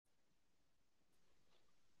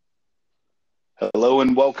Hello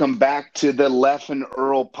and welcome back to the Leff and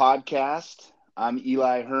Earl podcast. I'm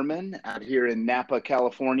Eli Herman out here in Napa,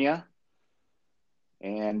 California.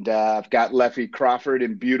 And I've got Leffy Crawford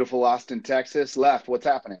in beautiful Austin, Texas. Leff, what's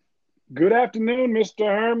happening? Good afternoon, Mr.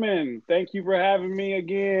 Herman. Thank you for having me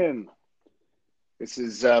again. This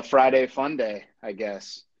is Friday fun day, I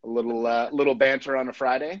guess. A little banter on a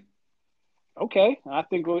Friday. Okay, I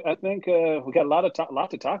think we got a lot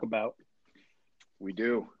to talk about. We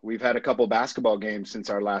do. We've had a couple basketball games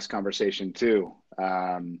since our last conversation too.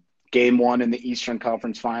 Game one in the Eastern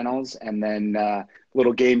Conference Finals, and then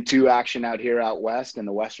little game two action out west in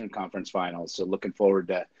the Western Conference Finals. So looking forward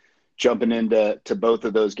to jumping into both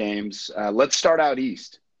of those games. Let's start out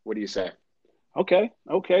east. What do you say? Okay.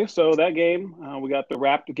 So that game, we got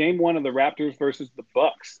game one of the Raptors versus the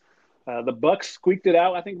Bucks. The Bucks squeaked it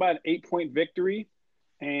out, I think, by an 8-point victory.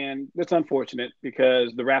 And that's unfortunate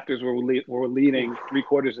because the Raptors were leading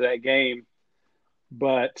three-quarters of that game.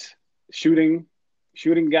 But shooting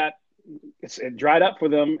it dried up for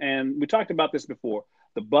them. And we talked about this before.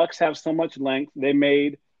 The Bucks have so much length. They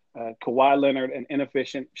made Kawhi Leonard an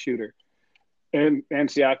inefficient shooter. And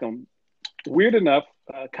Siakam. Weird enough,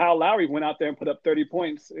 Kyle Lowry went out there and put up 30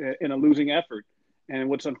 points in a losing effort. And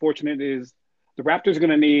what's unfortunate is the Raptors are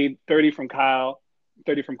going to need 30 from Kyle,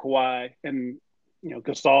 30 from Kawhi, and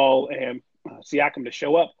Gasol and Siakam to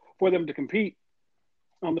show up for them to compete.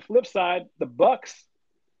 On the flip side, the Bucks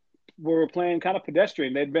were playing kind of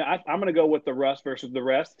pedestrian. I'm going to go with the rust versus the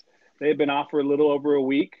rest. They had been off for a little over a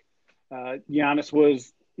week. Giannis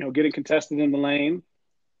was, getting contested in the lane.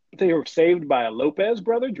 They were saved by a Lopez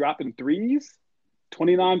brother dropping threes.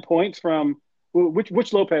 29 points from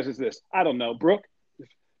which Lopez is this? I don't know. Brook.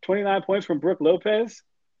 29 points from Brook Lopez.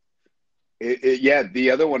 Yeah, the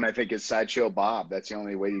other one I think is Sideshow Bob. That's the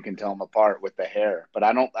only way you can tell them apart with the hair. But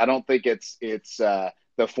I don't think it's the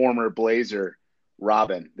former Blazer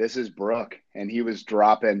Robin. This is Brook, and he was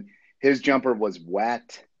dropping. His jumper was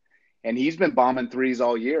wet, and he's been bombing threes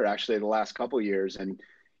all year. Actually, the last couple of years, and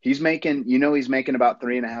he's making about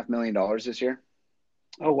 $3.5 million this year.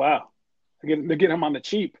 Oh wow, they're getting him on the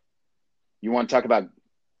cheap. You want to talk about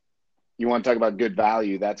good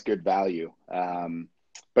value? That's good value.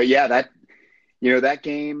 But yeah, that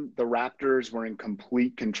game, the Raptors were in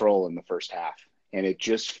complete control in the first half. And it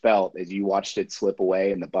just felt, as you watched it slip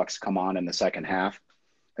away and the Bucks come on in the second half,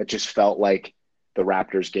 it just felt like the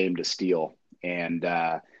Raptors game to steal. And,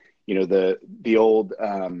 the old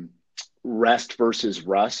rest versus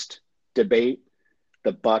rust debate,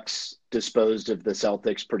 the Bucks disposed of the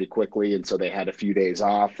Celtics pretty quickly. And so they had a few days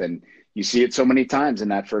off. And you see it so many times in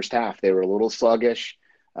that first half. They were a little sluggish.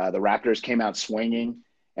 The Raptors came out swinging.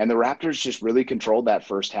 And the Raptors just really controlled that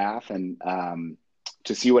first half. And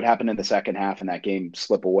to see what happened in the second half and that game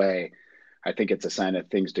slip away, I think it's a sign of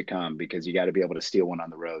things to come because you got to be able to steal one on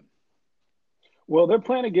the road. Well, they're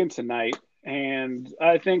playing again tonight. And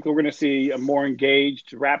I think we're going to see a more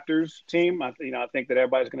engaged Raptors team. I think that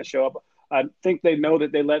everybody's going to show up. I think they know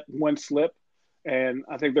that they let one slip. And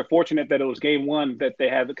I think they're fortunate that it was game one that they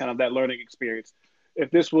had kind of that learning experience. If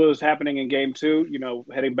this was happening in game two,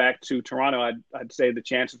 heading back to Toronto, I'd say the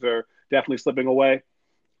chances are definitely slipping away.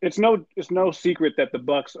 It's no secret that the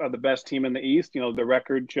Bucks are the best team in the East. The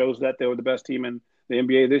record shows that they were the best team in the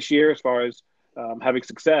NBA this year as far as having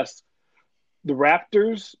success. The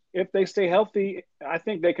Raptors, if they stay healthy, I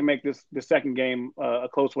think they can make the second game a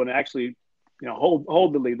close one and actually,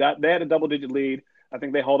 hold the lead. That they had a double-digit lead. I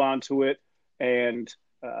think they hold on to it, and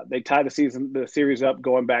they tie the series up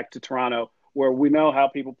going back to Toronto, where we know how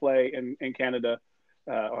people play in Canada,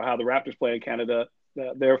 or how the Raptors play in Canada.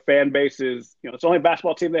 Their fan base is, it's the only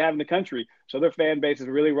basketball team they have in the country. So their fan base is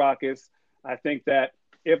really raucous. I think that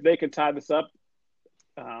if they can tie this up,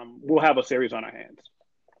 we'll have a series on our hands.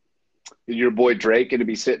 Is your boy Drake going to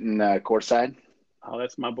be sitting courtside? Oh,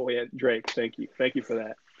 that's my boy Drake. Thank you. Thank you for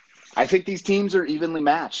that. I think these teams are evenly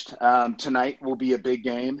matched. Tonight will be a big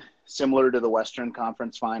game, similar to the Western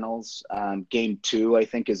Conference Finals. Game two, I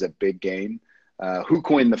think, is a big game. Who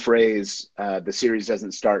coined the phrase, the series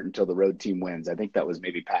doesn't start until the road team wins? I think that was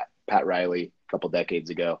maybe Pat Riley a couple decades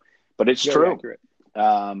ago. But it's true.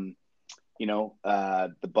 The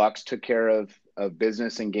Bucks took care of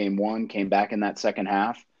business in game one, came back in that second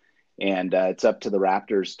half. And it's up to the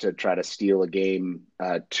Raptors to try to steal a game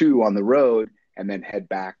two on the road and then head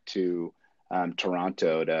back to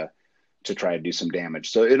Toronto to try to do some damage.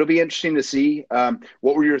 So it'll be interesting to see.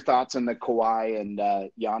 What were your thoughts on the Kawhi and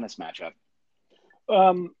Giannis matchup?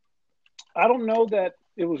 I don't know that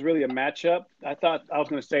it was really a matchup. I thought I was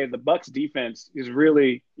going to say the Bucks defense is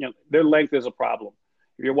really, their length is a problem.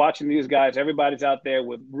 You're watching these guys. Everybody's out there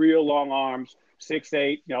with real long arms,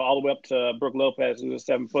 6'8", all the way up to Brooke Lopez, who's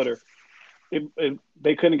a 7-footer.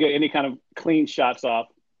 They couldn't get any kind of clean shots off.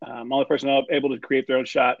 Only person able to create their own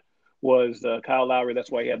shot was Kyle Lowry.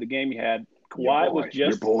 That's why he had the game he had. Kawhi was just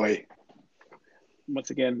your boy. Once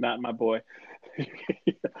again, not my boy.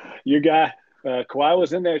 Your guy. Kawhi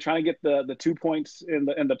was in there trying to get the 2 points in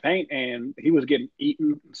the paint, and he was getting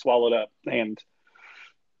eaten and swallowed up. And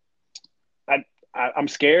I'm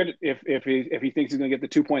scared if he thinks he's going to get the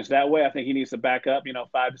 2 points that way. I think he needs to back up,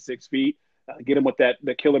 5 to 6 feet, get him with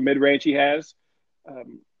the killer mid range he has.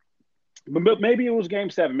 But maybe it was Game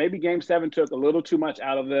 7. Maybe Game 7 took a little too much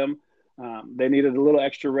out of them. They needed a little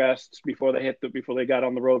extra rest before they got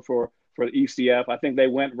on the road for the ECF. I think they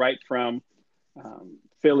went right from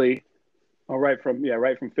Philly. Right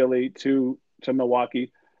from Philly to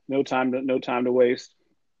Milwaukee. No time to waste.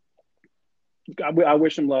 I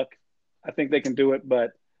wish them luck. I think they can do it,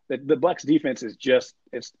 but the Bucks defense is just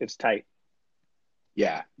it's tight.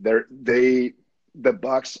 Yeah, the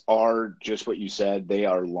Bucks are just what you said. They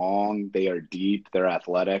are long, they are deep, they're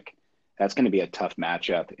athletic. That's going to be a tough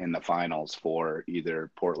matchup in the finals for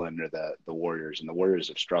either Portland or the Warriors. And the Warriors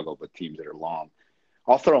have struggled with teams that are long.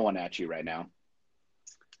 I'll throw one at you right now.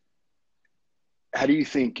 How do you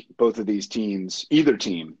think both of these teams, either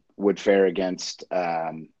team, would fare against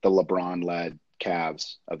the LeBron-led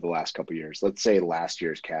Cavs of the last couple of years? Let's say last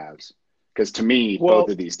year's Cavs. Because to me, both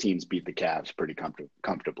of these teams beat the Cavs pretty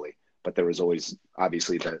comfortably. But there was always,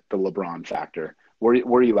 obviously, the LeBron factor. Where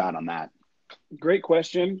are you at on that? Great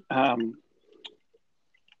question. I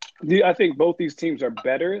think both these teams are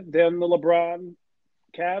better than the LeBron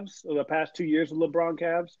Cavs, or the past 2 years of LeBron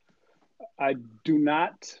Cavs. I do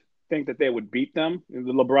not think that they would beat them.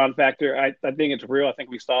 The LeBron factor, I think it's real. I think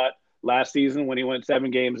we saw it last season when he went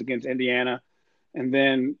 7 games against Indiana and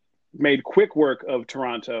then made quick work of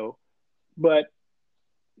Toronto. But,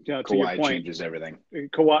 to your point, Kawhi changes everything.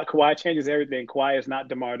 Kawhi changes everything. Kawhi is not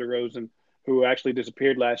DeMar DeRozan, who actually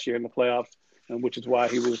disappeared last year in the playoffs, and which is why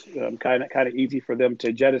he was kind of easy for them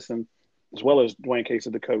to jettison, as well as Dwayne Casey,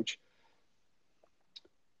 the coach.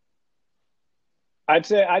 I'd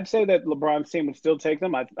say that LeBron's team would still take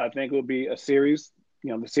them. I think it would be a series,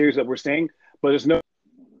 the series that we're seeing. But there's no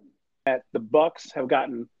that the Bucks have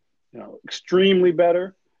gotten, extremely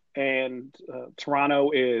better, and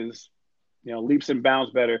Toronto is, leaps and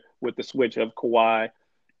bounds better with the switch of Kawhi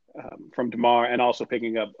from DeMar and also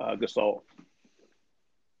picking up Gasol.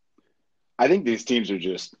 I think these teams are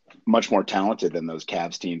just much more talented than those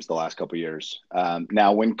Cavs teams the last couple of years.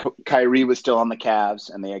 Now, when Kyrie was still on the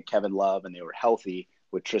Cavs and they had Kevin Love and they were healthy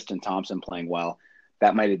with Tristan Thompson playing well,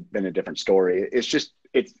 that might have been a different story.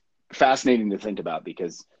 It's fascinating to think about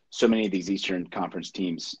because so many of these Eastern Conference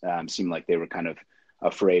teams seem like they were kind of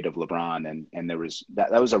afraid of LeBron, and there was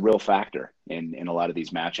that was a real factor in a lot of these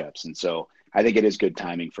matchups. And so I think it is good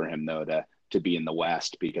timing for him though to be in the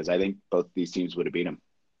West, because I think both these teams would have beat him.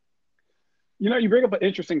 You bring up an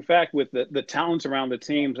interesting fact with the talents around the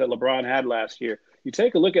teams that LeBron had last year. You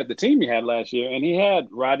take a look at the team he had last year, and he had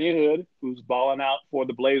Rodney Hood, who's balling out for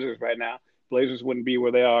the Blazers right now. Blazers wouldn't be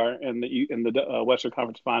where they are in the Western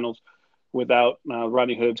Conference Finals without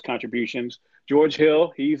Rodney Hood's contributions. George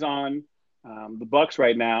Hill, he's on the Bucks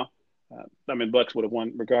right now. Bucks would have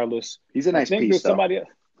won regardless. He's a nice piece, though.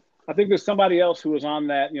 I think there's somebody else who was on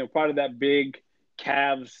that, part of that big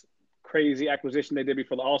Cavs crazy acquisition they did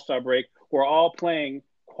before the All-Star break, who are all playing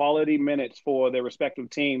quality minutes for their respective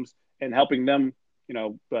teams and helping them,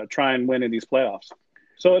 try and win in these playoffs.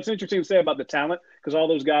 So it's interesting to say about the talent, because all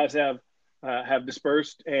those guys have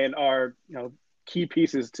dispersed and are, key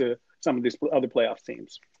pieces to some of these other playoff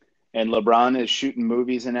teams. And LeBron is shooting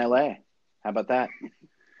movies in LA. How about that?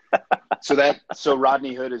 So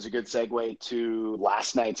Rodney Hood is a good segue to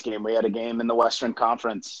last night's game. We had a game in the Western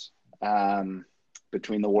Conference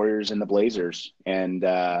between the Warriors and the Blazers. And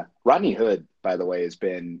Rodney Hood, by the way, has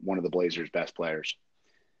been one of the Blazers' best players.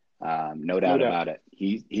 No doubt about it.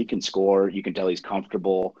 He can score. You can tell he's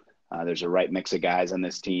comfortable. There's a right mix of guys on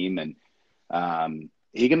this team, and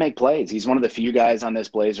he can make plays. He's one of the few guys on this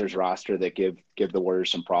Blazers roster that give the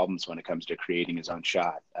Warriors some problems when it comes to creating his own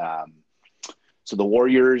shot. So the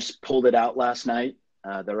Warriors pulled it out last night.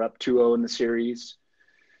 They're up 2-0 in the series.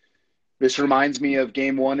 This reminds me of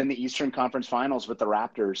Game 1 in the Eastern Conference Finals with the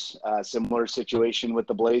Raptors. Similar situation with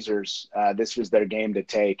the Blazers. This was their game to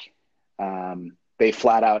take. They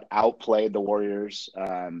flat out outplayed the Warriors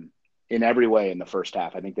in every way in the first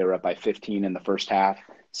half. I think they were up by 15 in the first half.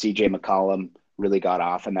 C.J. McCollum really got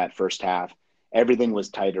off in that first half. Everything was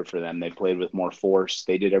tighter for them. They played with more force.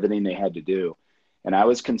 They did everything they had to do. And I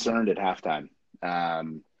was concerned at halftime.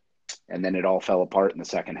 And then it all fell apart in the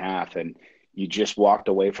second half. And you just walked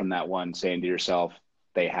away from that one saying to yourself,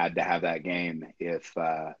 they had to have that game if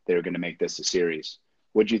they were going to make this a series.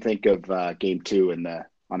 What'd you think of game two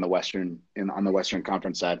on the Western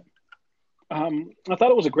Conference side? I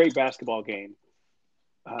thought it was a great basketball game.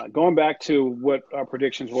 Going back to what our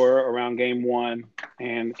predictions were around game one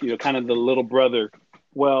and, kind of the little brother.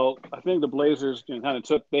 Well, I think the Blazers kind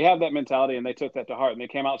of they have that mentality and they took that to heart and they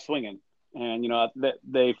came out swinging. And,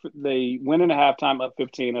 they went into halftime up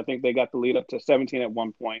 15. I think they got the lead up to 17 at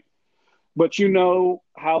one point. But you know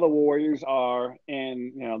how the Warriors are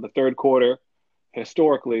in, the third quarter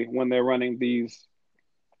historically when they're running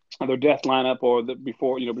their death lineup or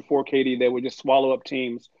before KD, they would just swallow up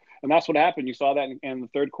teams. And that's what happened. You saw that in the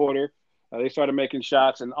third quarter. They started making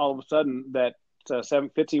shots, and all of a sudden that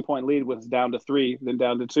 15-point lead was down to 3, then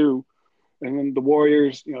down to 2. And then the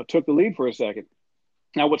Warriors, took the lead for a second.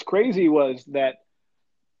 Now, what's crazy was that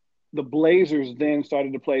the Blazers then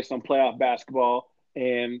started to play some playoff basketball,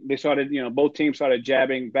 and they started, both teams started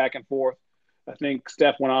jabbing back and forth. I think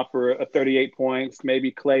Steph went off for 38 points,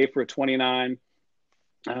 maybe Clay for 29.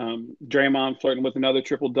 Draymond flirting with another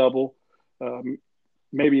triple-double.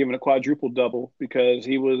 Maybe even a quadruple double because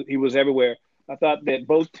he was everywhere. I thought that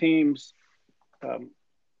both teams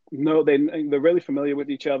know they're really familiar with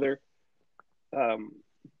each other,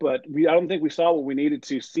 but I don't think we saw what we needed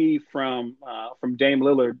to see from Dame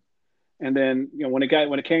Lillard. And then when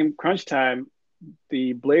it came crunch time,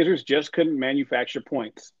 the Blazers just couldn't manufacture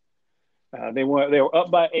points. They were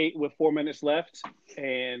up by 8 with 4 minutes left,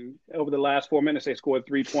 and over the last 4 minutes they scored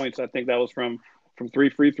 3 points. I think that was from 3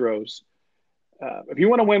 free throws. If you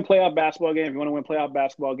want to win playoff basketball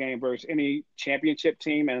game versus any championship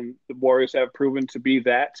team, and the Warriors have proven to be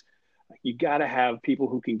that, you got to have people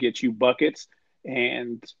who can get you buckets.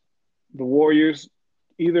 And the Warriors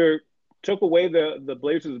either took away the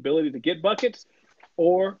Blazers' ability to get buckets,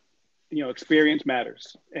 or experience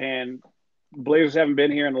matters. And Blazers haven't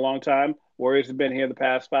been here in a long time. Warriors have been here the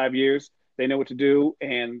past 5 years. They know what to do,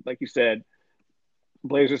 and like you said,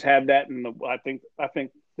 Blazers had that, and I think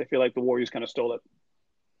they feel like the Warriors kind of stole it.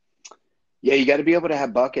 Yeah, you got to be able to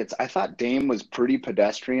have buckets. I thought Dame was pretty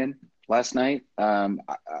pedestrian last night. I'm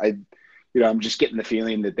just getting the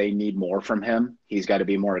feeling that they need more from him. He's got to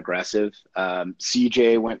be more aggressive.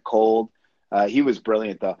 CJ went cold. He was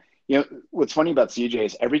brilliant, though. What's funny about CJ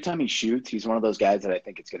is every time he shoots, he's one of those guys that I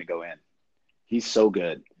think it's going to go in. He's so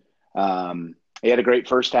good. He had a great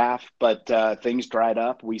first half, but things dried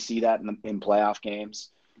up. We see that in playoff games.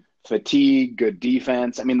 Fatigue, good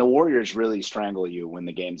defense. I mean, the Warriors really strangle you when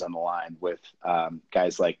the game's on the line with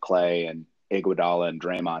guys like Clay and Iguodala and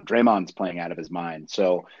Draymond. Draymond's playing out of his mind.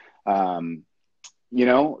 So,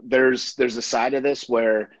 there's a side of this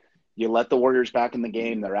where you let the Warriors back in the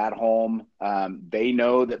game. They're at home. They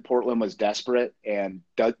know that Portland was desperate and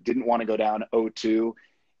didn't want to go down 0-2,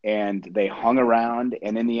 and they hung around.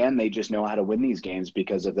 And in the end, they just know how to win these games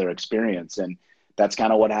because of their experience. And that's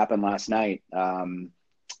kind of what happened last night.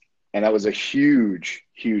 And that was a huge,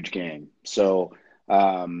 huge game. So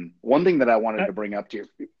one thing that I wanted to bring up to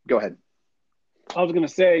you, go ahead. I was going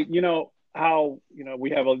to say, how,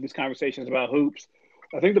 we have all these conversations about hoops.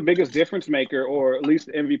 I think the biggest difference maker, or at least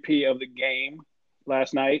the MVP of the game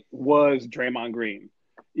last night, was Draymond Green.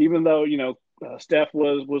 Even though, Steph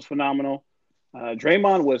was phenomenal,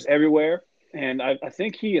 Draymond was everywhere. And I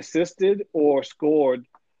think he assisted or scored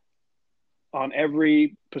on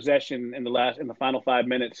every possession in the final 5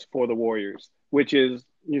 minutes for the Warriors, which is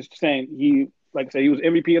just saying he was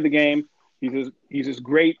MVP of the game. He's this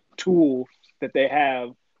great tool that they have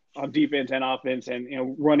on defense and offense,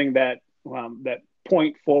 and running that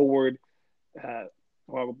point forward.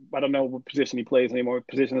 Well, I don't know what position he plays anymore,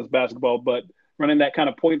 positionless basketball, but running that kind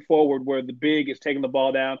of point forward where the big is taking the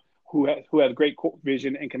ball down, who has great court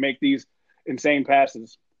vision and can make these insane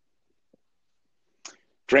passes.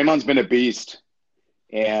 Draymond's been a beast,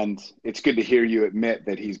 and it's good to hear you admit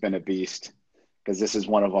that he's been a beast, because this is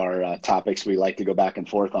one of our topics we like to go back and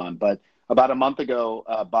forth on. But about a month ago,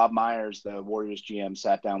 Bob Myers, the Warriors GM,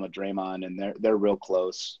 sat down with Draymond, and they're real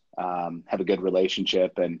close, have a good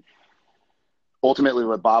relationship. And ultimately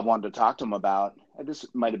what Bob wanted to talk to him about, this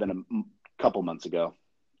might have been a couple months ago,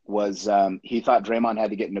 was he thought Draymond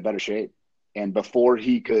had to get into better shape. And before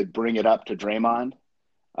he could bring it up to Draymond,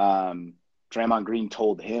 Draymond Green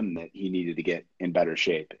told him that he needed to get in better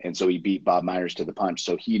shape. And so he beat Bob Myers to the punch.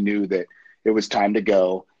 So he knew that it was time to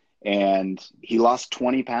go, and he lost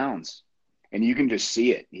 20 pounds. And you can just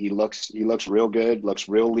see it. He looks real good, looks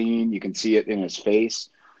real lean. You can see it in his face.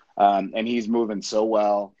 And he's moving so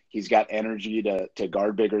well. He's got energy to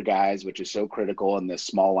guard bigger guys, which is so critical in this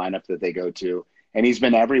small lineup that they go to. and he's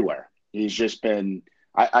been everywhere. He's just been.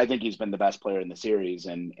 I think he's been the best player in the series,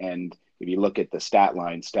 and if you look at the stat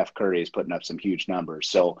line, Steph Curry is putting up some huge numbers.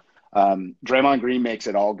 So Draymond Green makes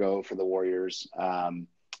it all go for the Warriors.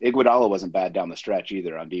 Iguodala wasn't bad down the stretch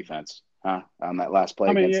either on defense, huh? On that last play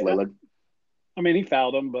against Lillard. I mean, he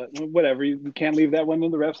fouled him, but whatever. You can't leave that one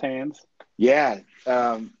in the ref's hands. Yeah,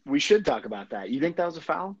 we should talk about that. You think that was a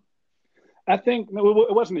foul? I think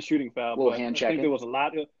it wasn't a shooting foul, but hand checking. I think there was a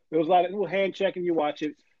lot. There was a lot of hand checking. You watch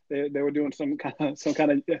it. They were doing some kind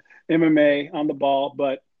of MMA on the ball,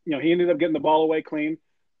 but he ended up getting the ball away clean.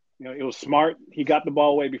 It was smart. He got the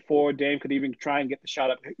ball away before Dame could even try and get the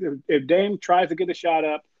shot up. If Dame tries to get the shot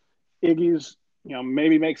up, Iggy's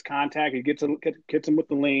maybe makes contact. He gets him with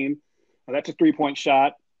the lean. That's a 3-point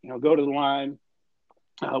shot. Go to the line.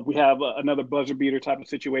 We have another buzzer beater type of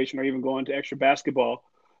situation, or even going to extra basketball.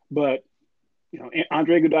 But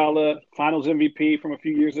Andre Iguodala, Finals MVP from a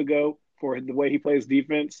few years ago for the way he plays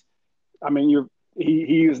defense. I mean,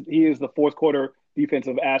 he is the fourth quarter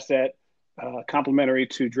defensive asset, complementary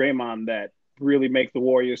to Draymond, that really make the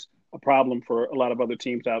Warriors a problem for a lot of other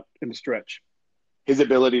teams out in the stretch. His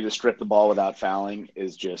ability to strip the ball without fouling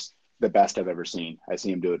is just the best I've ever seen. I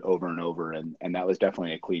see him do it over and over, and that was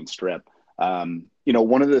definitely a clean strip.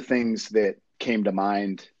 One of the things that came to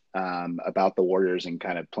mind about the Warriors and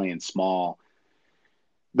kind of playing small,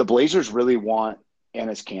 the Blazers really want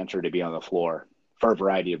Enes Kanter to be on the floor for a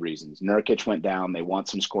variety of reasons. Nurkic went down. They want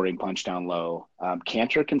some scoring punch down low.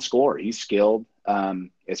 Kanter can score. He's skilled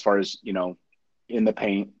as far as, in the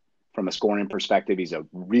paint. From a scoring perspective, he's a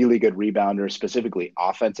really good rebounder, specifically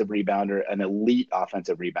offensive rebounder, an elite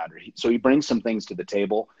offensive rebounder. So he brings some things to the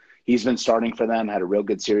table. He's been starting for them, had a real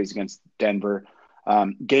good series against Denver.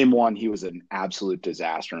 Game one, he was an absolute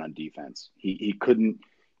disaster on defense. He couldn't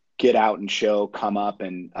get out and come up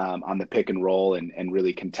and on the pick and roll and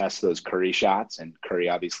really contest those Curry shots. And Curry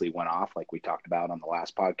obviously went off, like we talked about on the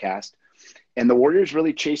last podcast. And the Warriors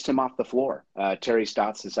really chased him off the floor. Terry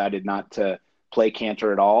Stotts decided not to play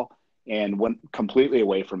Kanter at all and went completely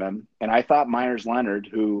away from him. And I thought Myers Leonard,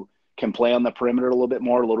 who can play on the perimeter a little bit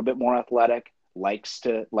more athletic, likes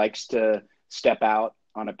to step out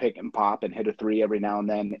on a pick and pop and hit a three every now and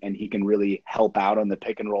then, and he can really help out on the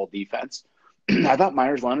pick and roll defense. I thought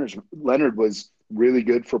Myers Leonard was really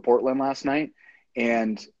good for Portland last night.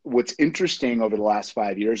 And what's interesting over the last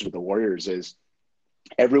 5 years with the Warriors is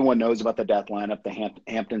everyone knows about the death lineup, the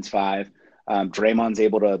Hamptons five. Draymond's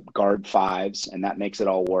able to guard fives, and that makes it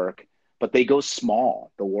all work. But they go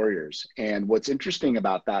small, the Warriors. And what's interesting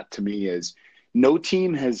about that to me is no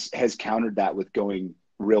team has countered that with going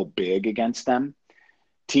real big against them.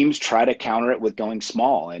 Teams try to counter it with going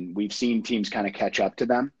small, and we've seen teams kind of catch up to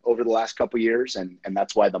them over the last couple of years, and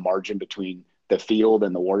that's why the margin between the field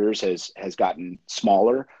and the Warriors has gotten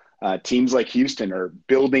smaller. Teams like Houston are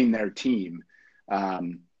building their team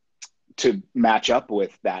to match up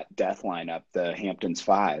with that death lineup, the Hamptons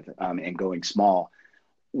five, and going small.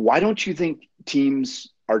 Why don't you think teams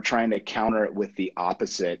are trying to counter it with the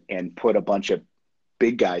opposite and put a bunch of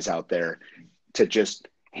big guys out there to just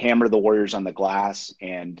hammer the Warriors on the glass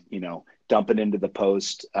and, dump it into the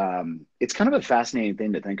post? It's kind of a fascinating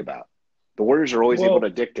thing to think about. The Warriors are always able to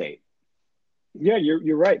dictate. Yeah,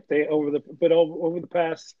 you're right. Over the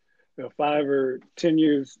past 5 or 10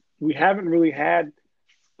 years, we haven't really had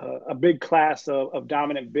a big class of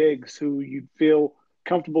dominant bigs who you feel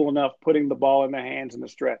comfortable enough putting the ball in their hands in the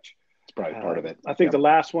stretch. It's probably part of it. I think the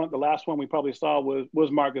last one we probably saw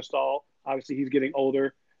was Marc Gasol. Obviously, he's getting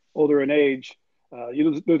older in age.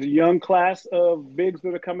 There's a young class of bigs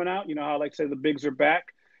that are coming out. How I like to say the bigs are back,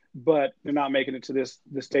 but they're not making it to this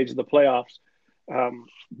stage of the playoffs.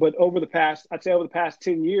 But over the past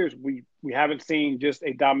 10 years, we haven't seen just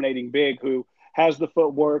a dominating big who has the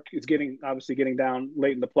footwork, is getting down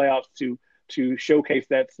late in the playoffs to showcase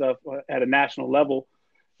that stuff at a national level.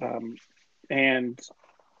 And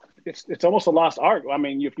it's almost a lost art. I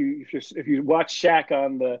mean, if you watch Shaq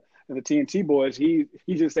on the TNT Boys, he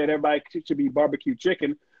just said everybody should be barbecue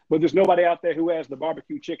chicken, but there's nobody out there who has the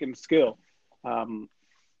barbecue chicken skill.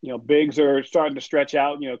 Bigs are starting to stretch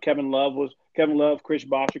out. Kevin Love, Chris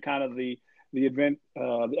Bosh are kind of the advance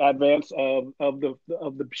of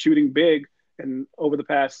the shooting big. And over the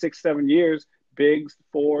past 6-7 years, bigs,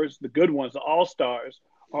 fours, the good ones, the all-stars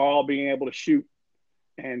are all being able to shoot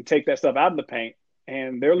and take that stuff out of the paint.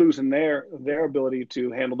 And they're losing their ability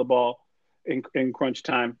to handle the ball in crunch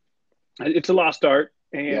time. It's a lost art,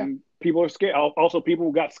 and people are scared. Also,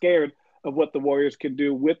 people got scared of what the Warriors can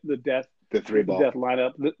do with the death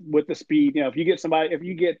lineup, with the speed. If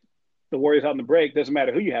you get the Warriors out in the break, doesn't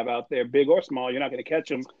matter who you have out there, big or small, you're not going to catch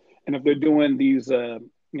them. And if they're doing these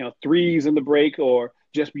threes in the break or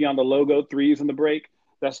just beyond the logo threes in the break,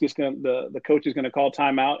 that's just going to the coach is going to call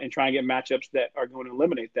timeout and try and get matchups that are going to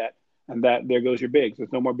eliminate that. And that there goes your bigs.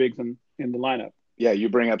 There's no more bigs in the lineup. Yeah, you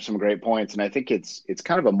bring up some great points, and I think it's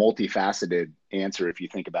kind of a multifaceted answer if you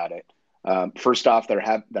think about it. First off, there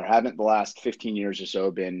haven't the last 15 years or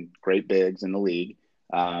so been great bigs in the league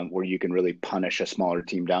where you can really punish a smaller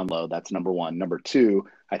team down low. That's number one. Number two,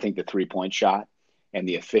 I think the 3-point shot and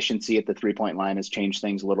the efficiency at the 3-point line has changed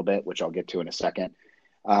things a little bit, which I'll get to in a second.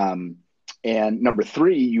 And number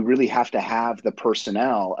three, you really have to have the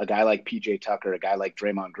personnel, a guy like PJ Tucker, a guy like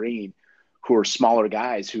Draymond Green, who are smaller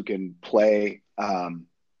guys who can play,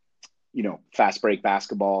 fast break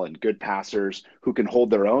basketball and good passers who can hold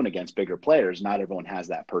their own against bigger players. Not everyone has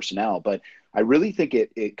that personnel, but I really think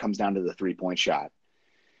it comes down to the 3-point shot,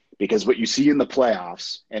 because what you see in the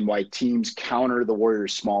playoffs and why teams counter the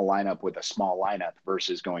Warriors' small lineup with a small lineup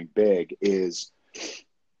versus going big is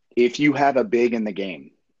if you have a big in the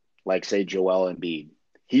game, like say Joel Embiid,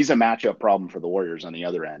 he's a matchup problem for the Warriors on the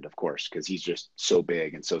other end, of course, because he's just so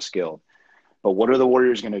big and so skilled. But what are the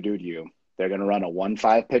Warriors going to do to you? They're going to run a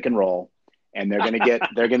 1-5 pick and roll, and they're going to get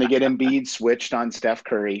Embiid switched on Steph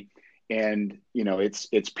Curry, and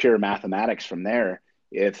it's pure mathematics from there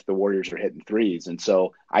if the Warriors are hitting threes. And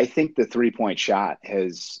so I think the 3-point shot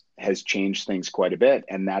has changed things quite a bit,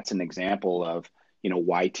 and that's an example of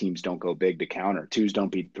why teams don't go big to counter. Twos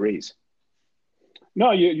don't beat threes.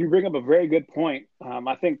 No, you bring up a very good point.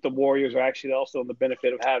 I think the Warriors are actually also in the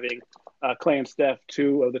benefit of having Clay and Steph,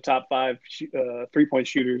 two of the top 5 3-point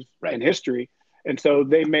shooters in history. And so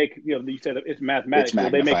they make, you said it's mathematics. So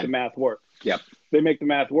they make the math work. Yep. They make the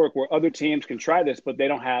math work where other teams can try this, but they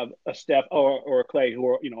don't have a Steph or a Clay who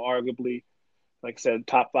are, arguably, like I said,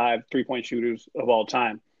 top 5 3-point shooters of all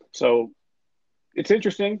time. So it's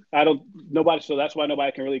interesting. So that's why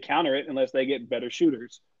nobody can really counter it unless they get better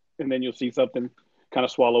shooters. And then you'll see something kind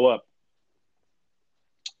of swallow up.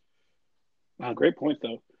 Wow, great point,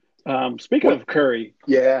 though. Speaking of Curry.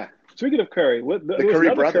 Yeah. Speaking of Curry, the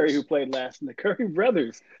Curry brothers. Curry who played last, and the Curry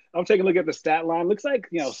brothers. I'm taking a look at the stat line. Looks like,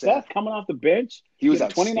 Seth coming off the bench. He was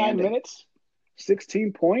 29 minutes,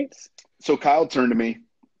 16 points. So Kyle turned to me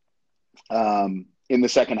in the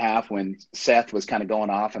second half when Seth was kind of going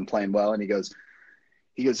off and playing well, and he goes,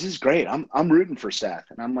 this is great. I'm rooting for Seth.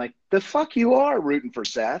 And I'm like, the fuck you are rooting for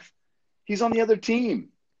Seth? He's on the other team.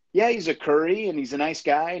 Yeah, he's a Curry, and he's a nice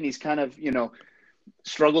guy, and he's kind of,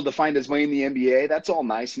 struggled to find his way in the NBA. That's all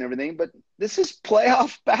nice and everything, but this is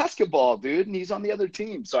playoff basketball, dude, and he's on the other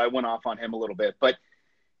team. So I went off on him a little bit. But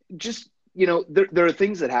just, there are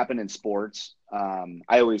things that happen in sports. I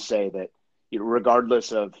always say that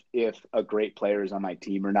regardless of if a great player is on my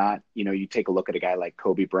team or not, you take a look at a guy like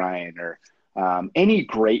Kobe Bryant or any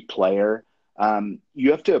great player,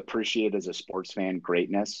 you have to appreciate as a sports fan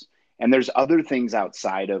greatness. And there's other things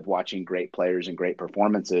outside of watching great players and great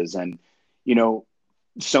performances. And,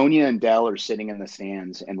 Sonia and Dell are sitting in the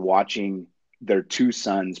stands and watching their 2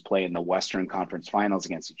 sons play in the Western Conference Finals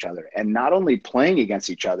against each other. And not only playing against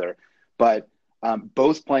each other, but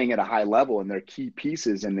both playing at a high level, and they're key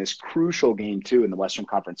pieces in this crucial game too in the Western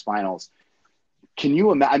Conference Finals. Can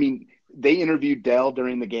you imagine? I mean, they interviewed Dell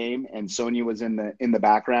during the game, and Sonia was in the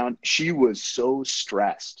background. She was so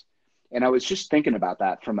stressed. And I was just thinking about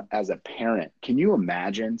that as a parent. Can you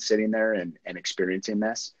imagine sitting there and experiencing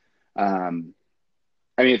this?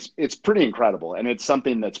 It's pretty incredible. And it's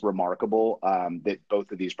something that's remarkable that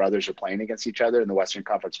both of these brothers are playing against each other in the Western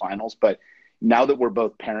Conference Finals. But now that we're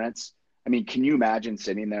both parents, can you imagine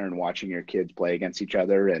sitting there and watching your kids play against each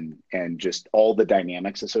other and just all the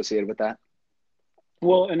dynamics associated with that?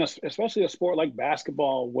 Well, and especially a sport like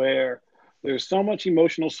basketball where there's so much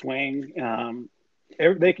emotional swing.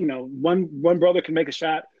 One brother can make a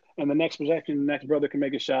shot, and the next possession, the next brother can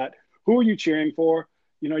make a shot. Who are you cheering for?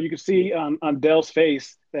 You could see on Dell's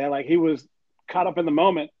face that he was caught up in the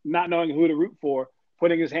moment, not knowing who to root for,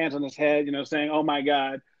 putting his hands on his head, saying, "Oh my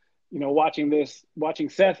God," watching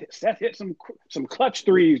Seth hit some clutch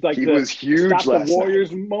threes, he was huge. Stop the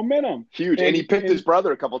Warriors' momentum. Huge, and he picked his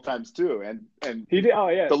brother a couple times too, and he did. Oh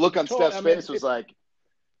yeah, the look on Steph's face was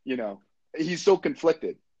he's so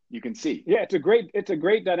conflicted. You can see. Yeah, it's a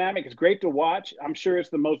great dynamic. It's great to watch. I'm sure it's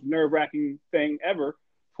the most nerve-wracking thing ever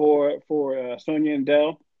for Sonia and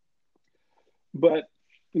Dell. But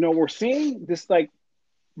we're seeing this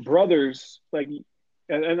brothers and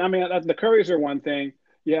the Currys are one thing.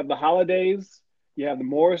 You have the Holidays, you have the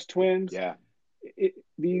Morris twins. Yeah.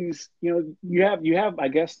 You have I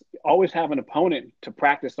guess always have an opponent to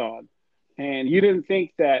practice on, and you didn't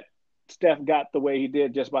think that Steph got the way he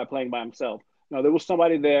did just by playing by himself. No, there was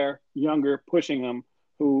somebody there, younger, pushing him,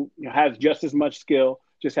 who has just as much skill,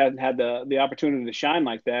 just hadn't had the opportunity to shine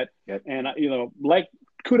like that. Yep. And like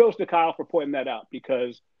kudos to Kyle for pointing that out,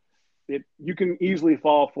 because you can easily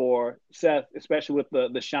fall for Seth, especially with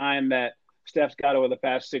the shine that Steph's got over the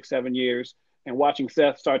past 6-7 years, and watching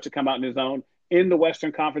Seth start to come out in his own in the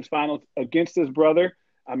Western Conference Finals against his brother.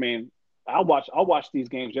 I mean, I'll watch these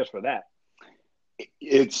games just for that.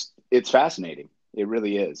 It's fascinating. It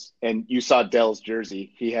really is. And you saw Dell's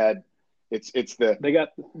jersey. He had they got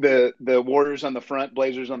the Warriors on the front,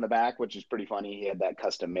 Blazers on the back, which is pretty funny. He had that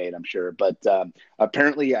custom made, I'm sure. But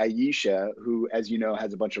apparently Aisha, who, as you know,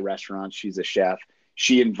 has a bunch of restaurants, she's a chef.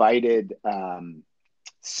 She invited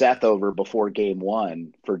Seth over before game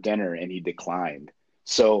one for dinner, and he declined.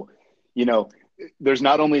 So, there's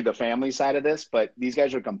not only the family side of this, but these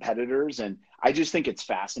guys are competitors. And I just think it's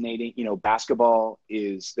fascinating. Basketball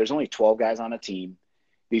there's only 12 guys on a team.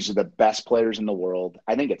 These are the best players in the world.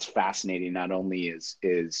 I think it's fascinating. Not only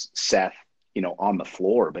is Seth, on the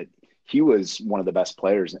floor, but he was one of the best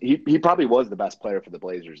players. He probably was the best player for the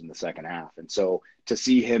Blazers in the second half. And so to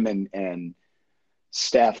see him and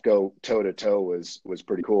Steph go toe to toe was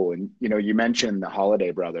pretty cool. And, you mentioned the Holiday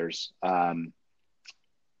brothers.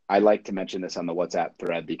 I like to mention this on the WhatsApp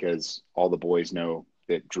thread because all the boys know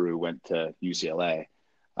that Drew went to UCLA.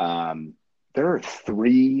 There are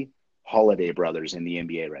 3 Holiday brothers in the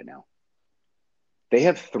NBA right now. They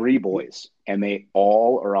have 3 boys, and they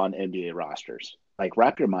all are on NBA rosters. Like,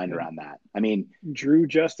 wrap your mind around that. I mean, Drew,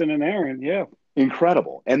 Justin, and Aaron. Yeah.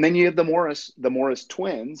 Incredible. And then you have the Morris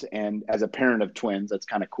twins. And as a parent of twins, that's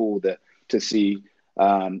kind of cool to see.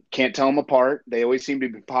 Can't tell them apart. They always seem to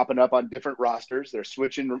be popping up on different rosters. They're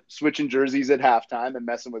switching jerseys at halftime and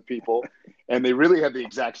messing with people. And they really have the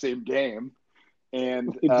exact same game.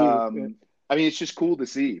 And I mean, it's just cool to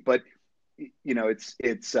see. But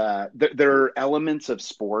there are elements of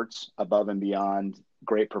sports above and beyond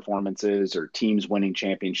great performances or teams winning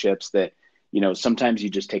championships that sometimes you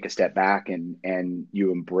just take a step back and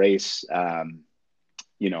you embrace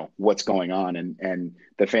what's going on, and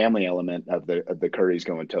the family element of the Currys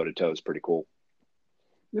going toe to toe is pretty cool.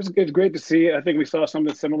 It's great to see. I think we saw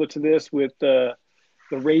something similar to this with the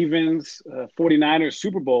Ravens 49ers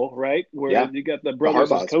Super Bowl, right? Where you got the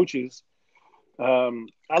brothers as coaches.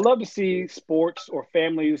 I love to see sports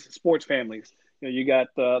families. You got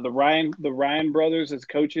the Ryan brothers as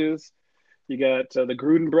coaches. You got the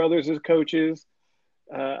Gruden brothers as coaches.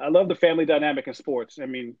 I love the family dynamic in sports. I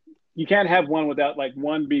mean, you can't have one without like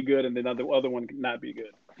one be good and the other one not be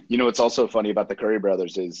good. What's also funny about the Curry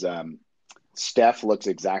brothers is Steph looks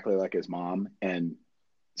exactly like his mom, and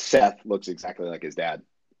Seth looks exactly like his dad.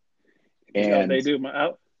 And they do.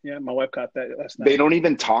 My wife caught that last night. They don't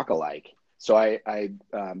even talk alike. So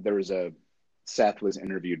Seth was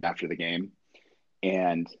interviewed after the game,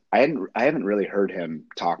 and I haven't really heard him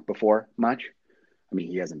talk before much. I mean,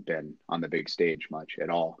 he hasn't been on the big stage much at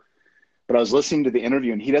all. But I was listening to the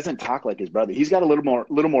interview, and he doesn't talk like his brother. He's got a little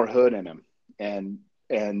more hood in him,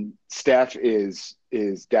 and Steph is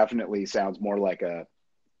definitely sounds more like a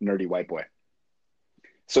nerdy white boy.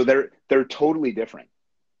 So they're totally different.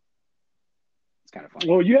 It's kind of funny.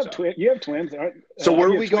 Well, you have twins. So where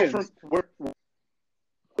do we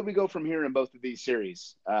go from here in both of these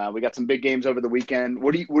series? We got some big games over the weekend.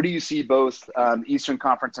 Where do you see both Eastern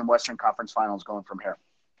Conference and Western Conference Finals going from here?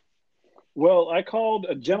 Well, I called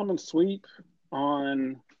a gentleman's sweep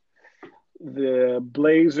on the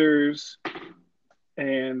Blazers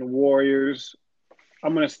and Warriors.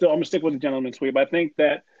 I'm gonna stick with the gentleman's sweep. I think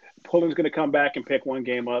that Portland's gonna come back and pick one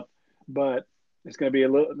game up, but it's gonna be a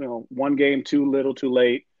little, one game too little, too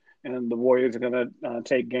late, and the Warriors are gonna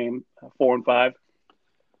take game 4 and 5.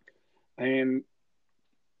 And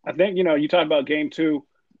I think you talk about game two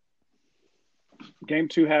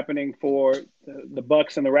happening for the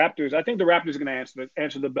Bucks and the Raptors. I think the Raptors are going to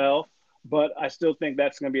answer the bell, but I still think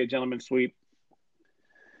that's going to be a gentleman's sweep.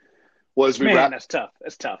 Well, that's tough.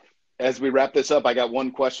 That's tough. As we wrap this up, I got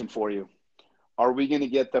one question for you. Are we going to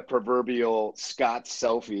get the proverbial Scott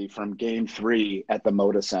selfie from Game 3 at the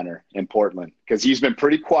Moda Center in Portland? Because he's been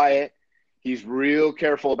pretty quiet. He's real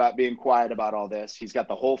careful about being quiet about all this. He's got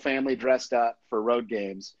the whole family dressed up for road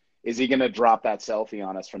games. Is he going to drop that selfie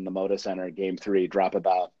on us from the Moda Center in Game 3, drop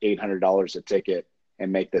about $800 a ticket,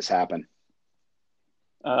 and make this happen?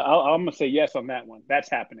 I'm going to say yes on that one. That's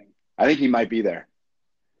happening. I think he might be there.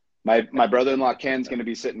 My brother-in-law Ken's going to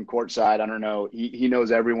be sitting courtside. I don't know. He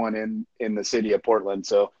knows everyone in the city of Portland,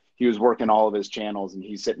 so he was working all of his channels, and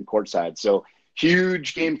he's sitting courtside. So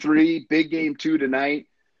huge Game 3, big Game 2 tonight.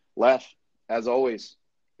 Lef, as always,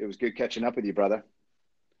 it was good catching up with you, brother.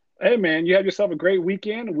 Hey, man, you have yourself a great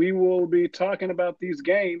weekend. We will be talking about these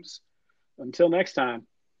games. Until next time.